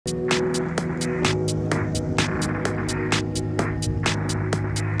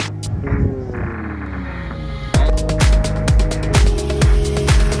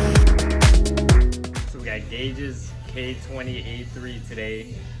K20A3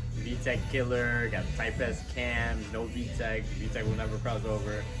 today. Vtec killer, got Type S cams, no Vtec. Vtec will never cross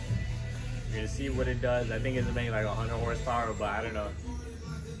over. You're gonna see what it does. I think it's making like 100 horsepower, but I don't know.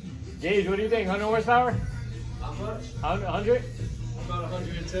 Gage, what do you think? 100 horsepower? How much? 100? About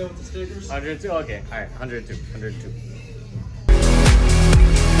 110 with the stickers. 102? Okay, alright, 102. 102.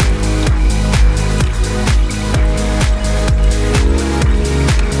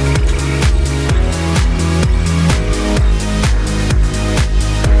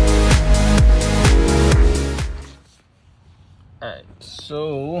 Alright,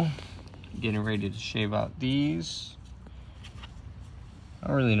 so getting ready to shave out these. I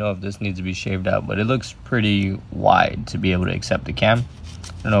don't really know if this needs to be shaved out, but it looks pretty wide to be able to accept the cam.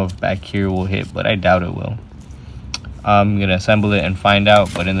 I don't know if back here will hit, but I doubt it will. I'm gonna assemble it and find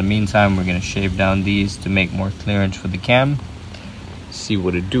out, but in the meantime we're gonna shave down these to make more clearance for the cam. See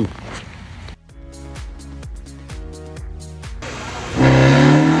what it do.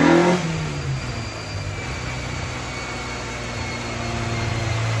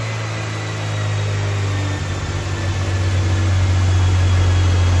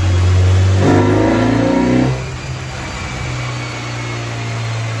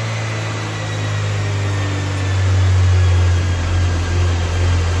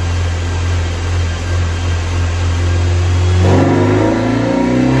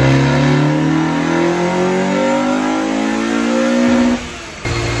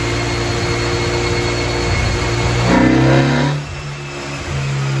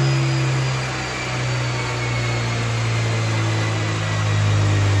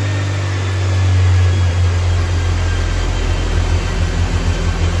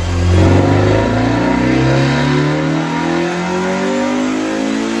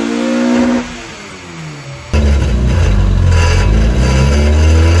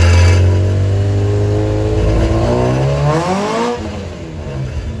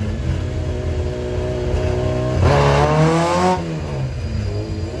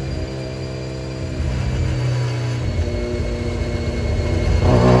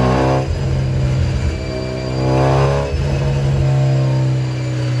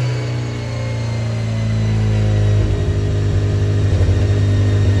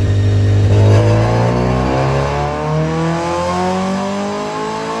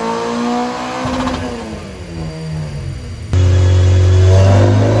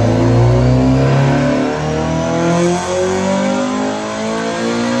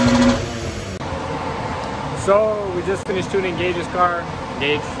 So we just finished tuning Gage's car.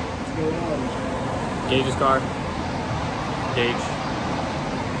 Gage. What's going on? Gage's car. Gage.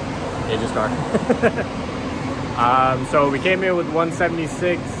 Gage's car. So we came in with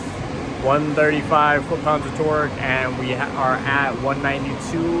 176, 135 foot-pounds of torque, and we are at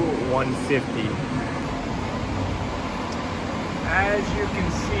 192, 150. As you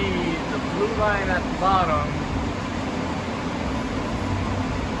can see, the blue line at the bottom.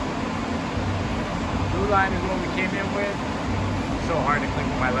 Blue line is what we came in with. So hard to click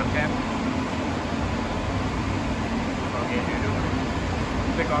with my left hand. Okay, dude.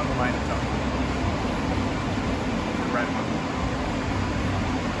 Click on the line itself. The red one.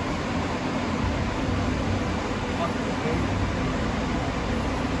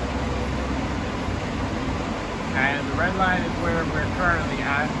 And the red line is where we're currently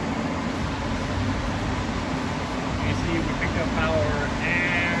at. You see, we picked up power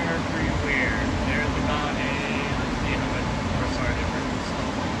everywhere. There's about a, let's see how much horsepower difference.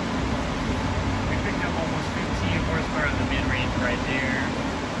 We picked up almost 15 horsepower in the mid-range right there.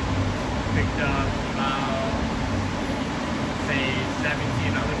 Picked up about, say,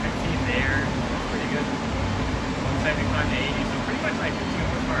 17 on